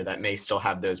polymer that may still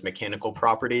have those mechanical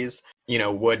properties,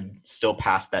 would still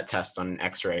pass that test on an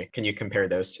X-ray? Can you compare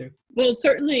those two? Well,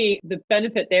 certainly the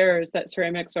benefit there is that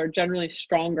ceramics are generally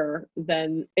stronger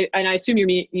than, and I assume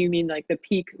you mean like the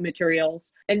peak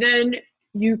materials. And then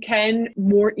you can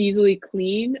more easily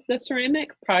clean the ceramic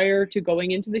prior to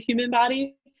going into the human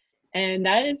body. And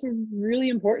that is really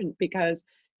important because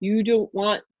you don't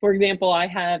want, for example, I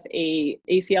have a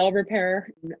ACL repair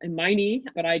in my knee,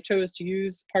 but I chose to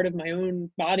use part of my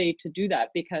own body to do that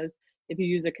because if you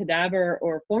use a cadaver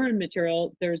or foreign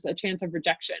material, there's a chance of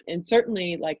rejection. And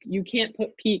certainly, like, you can't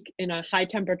put PEEK in a high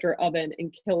temperature oven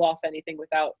and kill off anything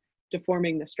without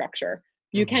deforming the structure.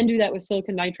 You can do that with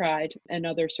silicon nitride and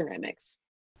other ceramics.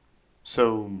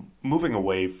 So moving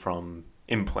away from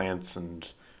implants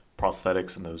and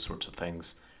prosthetics and those sorts of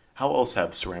things, how else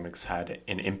have ceramics had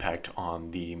an impact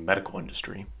on the medical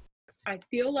industry? I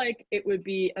feel like it would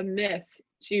be amiss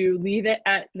to leave it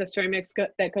at the ceramics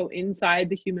that go inside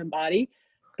the human body,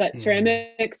 but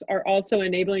ceramics are also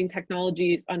enabling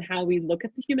technologies on how we look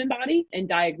at the human body and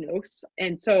diagnose.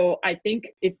 And so I think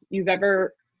if you've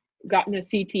ever gotten a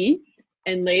CT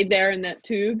and laid there in that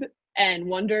tube and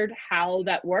wondered how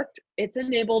that worked, it's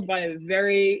enabled by a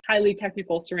very highly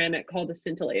technical ceramic called a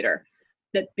scintillator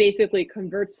that basically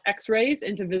converts X-rays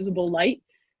into visible light,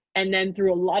 and then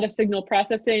through a lot of signal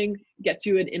processing gets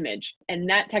you an image. And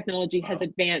that technology has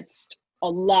advanced a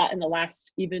lot in the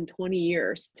last even 20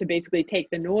 years to basically take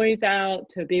the noise out,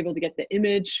 to be able to get the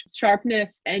image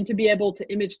sharpness, and to be able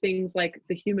to image things like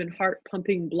the human heart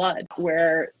pumping blood,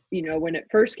 where, when it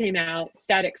first came out,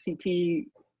 static CT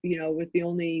was the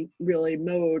only really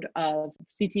mode of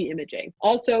CT imaging.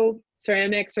 Also,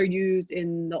 ceramics are used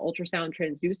in the ultrasound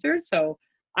transducers. So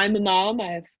I'm a mom.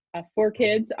 I have 4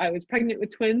 kids. I was pregnant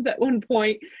with twins at one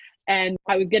point, and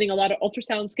I was getting a lot of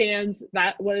ultrasound scans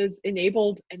that was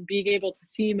enabled, and being able to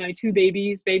see my 2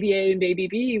 babies, baby A and baby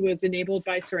B, was enabled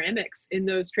by ceramics in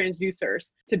those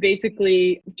transducers to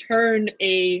basically turn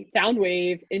a sound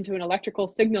wave into an electrical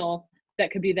signal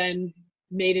that could be then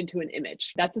made into an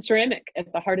image. That's a ceramic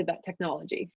at the heart of that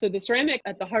technology. So the ceramic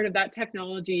at the heart of that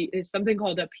technology is something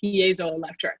called a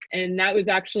piezoelectric. And that was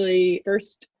actually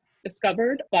first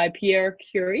discovered by Pierre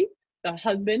Curie, the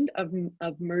husband of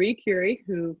Marie Curie,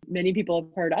 who many people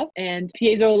have heard of. And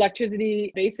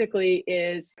piezoelectricity basically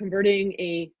is converting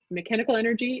a mechanical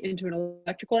energy into an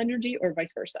electrical energy, or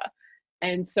vice versa.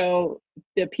 And so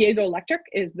the piezoelectric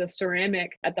is the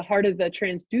ceramic at the heart of the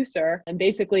transducer, and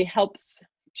basically helps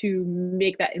to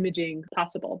make that imaging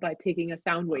possible by taking a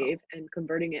sound wave and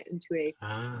converting it into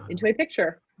a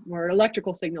picture, or an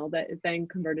electrical signal that is then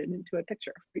converted into a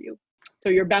picture for you. So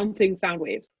you're bouncing sound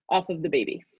waves off of the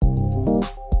baby.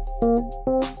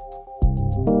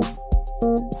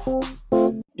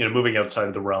 Moving outside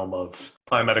of the realm of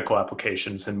biomedical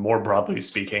applications and more broadly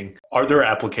speaking, are there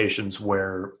applications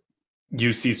where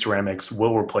you see ceramics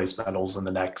will replace metals in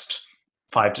the next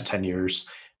 5 to 10 years?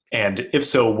 And if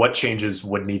so, what changes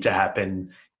would need to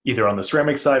happen either on the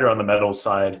ceramic side or on the metal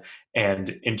side? And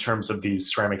in terms of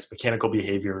these ceramics mechanical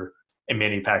behavior and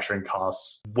manufacturing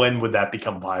costs, when would that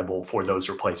become viable for those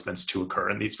replacements to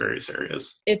occur in these various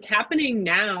areas? It's happening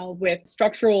now with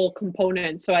structural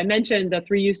components. So I mentioned the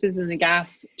 3 uses in the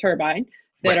gas turbine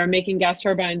that are making gas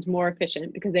turbines more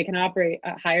efficient because they can operate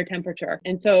at higher temperature.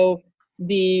 And so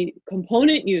the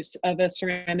component use of a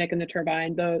ceramic in the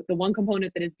turbine, the one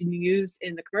component that is being used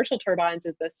in the commercial turbines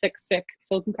is the 6-SiC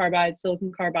silicon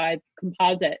carbide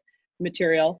composite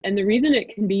material. And the reason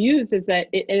it can be used is that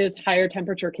it is higher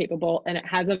temperature capable and it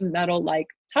has a metal-like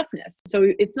toughness.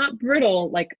 So it's not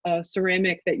brittle like a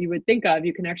ceramic that you would think of.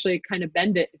 You can actually kind of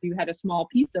bend it if you had a small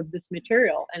piece of this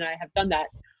material. And I have done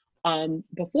that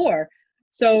before.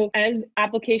 So as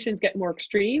applications get more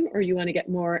extreme, or you want to get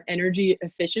more energy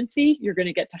efficiency, you're going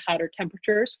to get to hotter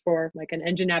temperatures for like an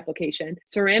engine application.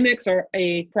 Ceramics are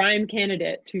a prime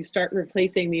candidate to start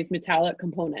replacing these metallic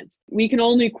components. We can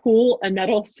only cool a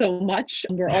metal so much.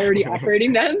 We're already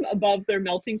operating them above their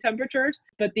melting temperatures,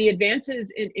 but the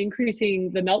advances in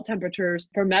increasing the melt temperatures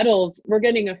for metals, we're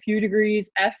getting a few degrees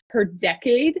F per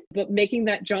decade, but making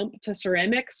that jump to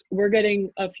ceramics, we're getting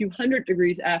a few hundred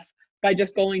degrees F by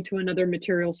just going to another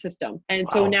material system. And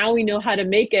so now we know how to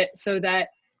make it so that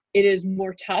it is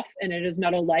more tough and it is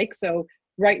metal-like. So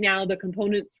right now, the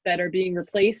components that are being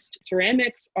replaced,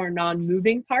 ceramics, are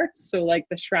non-moving parts. So like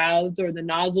the shrouds or the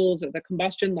nozzles or the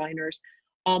combustion liners.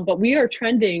 But we are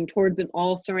trending towards an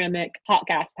all ceramic hot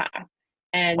gas path.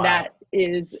 And that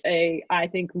is I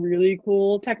think, really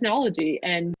cool technology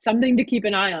and something to keep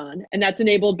an eye on. And that's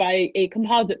enabled by a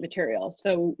composite material.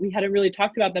 So we hadn't really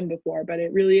talked about them before, but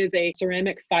it really is a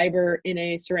ceramic fiber in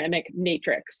a ceramic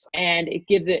matrix. And it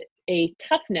gives it a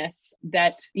toughness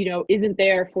that, isn't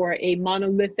there for a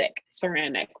monolithic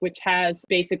ceramic, which has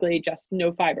basically just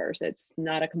no fibers. It's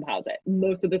not a composite.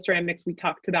 Most of the ceramics we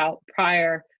talked about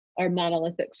prior are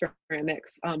monolithic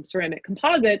ceramics. Ceramic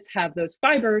composites have those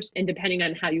fibers, and depending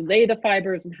on how you lay the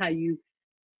fibers and how you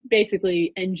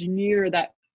basically engineer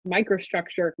that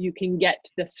microstructure, you can get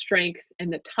the strength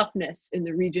and the toughness in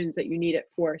the regions that you need it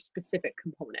for a specific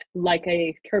component, like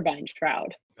a turbine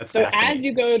shroud. That's so fascinating. As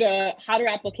you go to hotter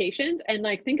applications, and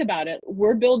think about it,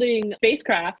 we're building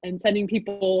spacecraft and sending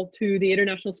people to the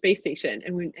International Space Station,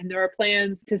 and there are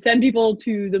plans to send people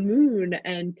to the moon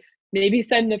and maybe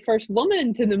send the first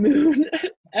woman to the moon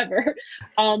ever.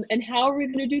 And how are we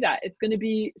going to do that? It's going to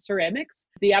be ceramics.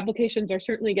 The applications are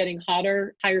certainly getting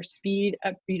hotter, higher speed.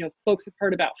 Folks have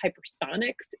heard about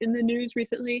hypersonics in the news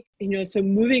recently. So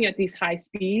moving at these high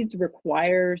speeds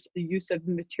requires the use of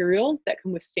materials that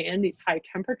can withstand these high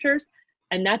temperatures.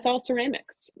 And that's all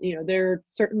ceramics. They're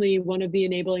certainly one of the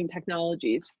enabling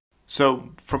technologies. So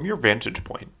from your vantage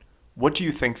point, what do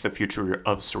you think the future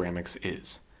of ceramics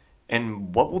is?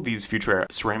 And what will these future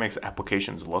ceramics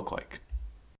applications look like?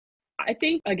 I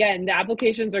think, again, the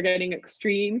applications are getting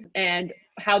extreme, and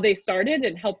how they started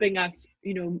and helping us,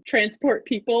 transport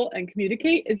people and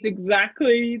communicate is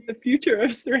exactly the future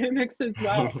of ceramics as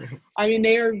well.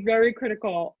 They are very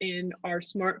critical in our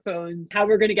smartphones, how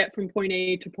we're going to get from point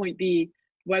A to point B,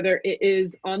 whether it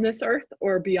is on this earth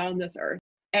or beyond this earth.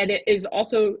 And it is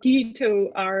also key to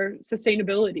our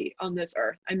sustainability on this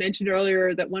earth. I mentioned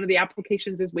earlier that one of the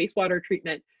applications is wastewater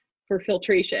treatment for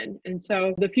filtration. And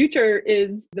so the future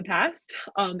is the past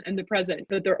and the present,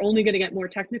 but they're only going to get more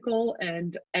technical,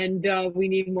 and we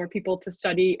need more people to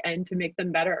study and to make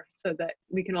them better so that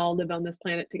we can all live on this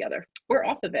planet together. Or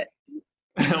off of it.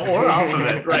 Or off of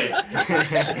it, right.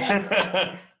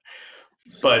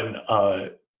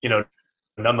 But,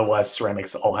 nonetheless,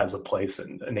 ceramics all has a place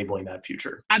in enabling that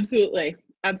future. Absolutely.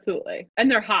 And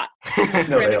they're hot.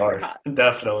 No, they are hot.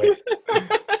 Definitely.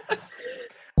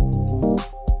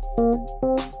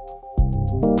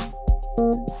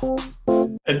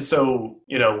 And so,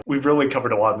 we've really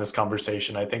covered a lot in this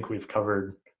conversation. I think we've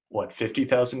covered,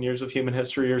 50,000 years of human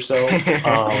history or so?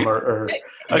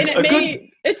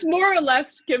 It's more or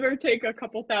less, give or take a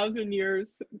couple thousand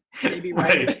years, maybe,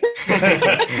 right?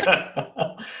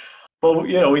 Well,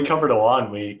 we covered a lot,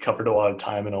 and we covered a lot of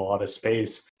time and a lot of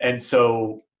space. And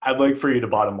so I'd like for you to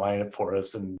bottom line it for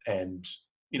us. And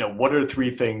what are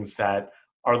 3 things that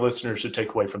our listeners should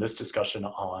take away from this discussion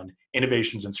on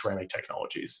innovations in ceramic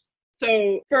technologies?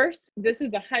 So first, this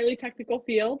is a highly technical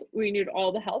field. We need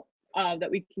all the help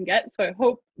that we can get. So I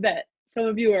hope that some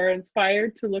of you are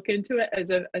inspired to look into it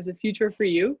as a future for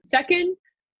you. Second,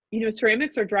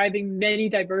 ceramics are driving many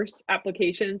diverse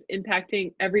applications,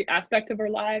 impacting every aspect of our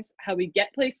lives, how we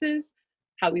get places,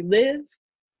 how we live,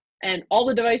 and all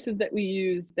the devices that we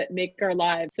use that make our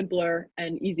lives simpler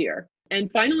and easier. And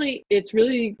finally, it's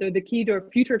really the key to our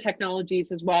future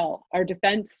technologies as well, our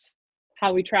defense,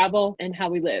 how we travel, and how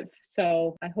we live.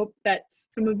 So I hope that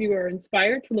some of you are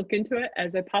inspired to look into it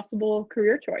as a possible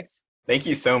career choice. Thank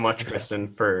you so much, Kristen,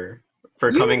 for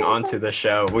coming onto the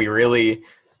show. We really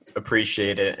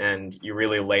appreciate it, and you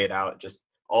really laid out just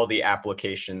all the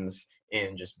applications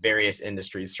in just various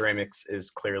industries. Ceramics is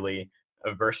clearly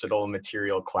a versatile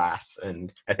material class,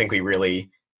 and I think we really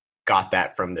got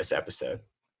that from this episode.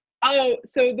 Oh,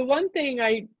 so the one thing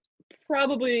I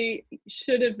probably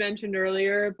should have mentioned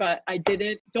earlier, but I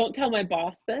didn't. Don't tell my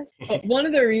boss this. But one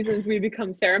of the reasons we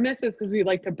become ceramists is because we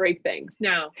like to break things.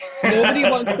 Now, nobody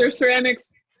wants their ceramics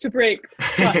to break,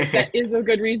 but that is a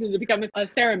good reason to become a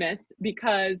ceramist,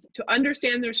 because to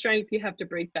understand their strength, you have to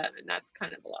break them, and that's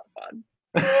kind of a lot of fun.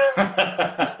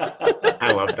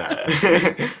 I love that.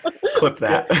 Clip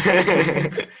that.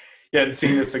 Yeah, and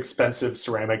seeing this expensive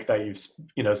ceramic that you've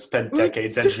spent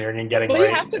decades engineering and getting well, right.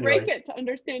 You have to break it to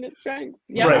understand its strength.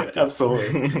 Yeah. Right,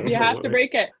 absolutely. You have to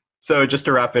break it. So just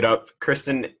to wrap it up,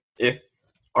 Kristen, if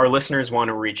our listeners want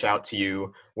to reach out to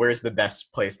you, where's the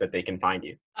best place that they can find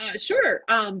you? Sure.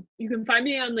 You can find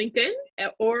me on LinkedIn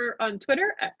or on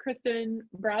Twitter at Kristen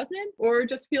Brosnan, or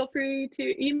just feel free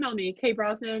to email me,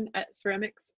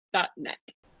 kbrosnan@ceramics.net.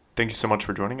 Thank you so much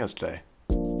for joining us today.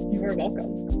 You are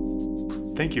welcome.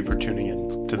 Thank you for tuning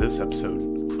in to this episode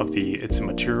of the It's a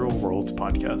Material World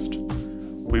podcast.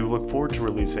 We look forward to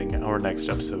releasing our next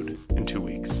episode in 2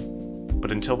 weeks.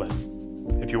 But until then,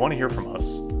 if you want to hear from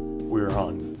us, we are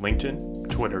on LinkedIn,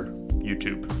 Twitter,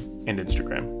 YouTube, and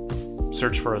Instagram.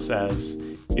 Search for us as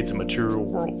It's a Material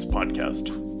Worlds podcast.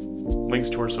 Links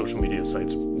to our social media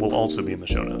sites will also be in the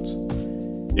show notes.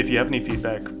 If you have any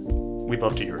feedback, we'd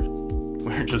love to hear it.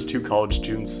 We're just two college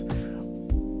students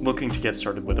looking to get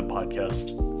started with a podcast,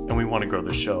 and we want to grow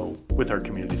the show with our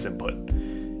community's input.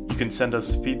 You can send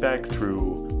us feedback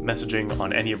through messaging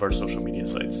on any of our social media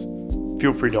sites.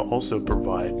 Feel free to also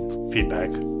provide feedback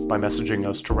by messaging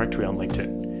us directly on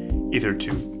LinkedIn, either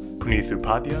to Punithu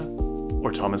Upadhyaya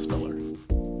or Thomas Miller.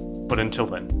 But until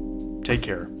then, take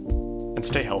care and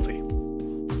stay healthy.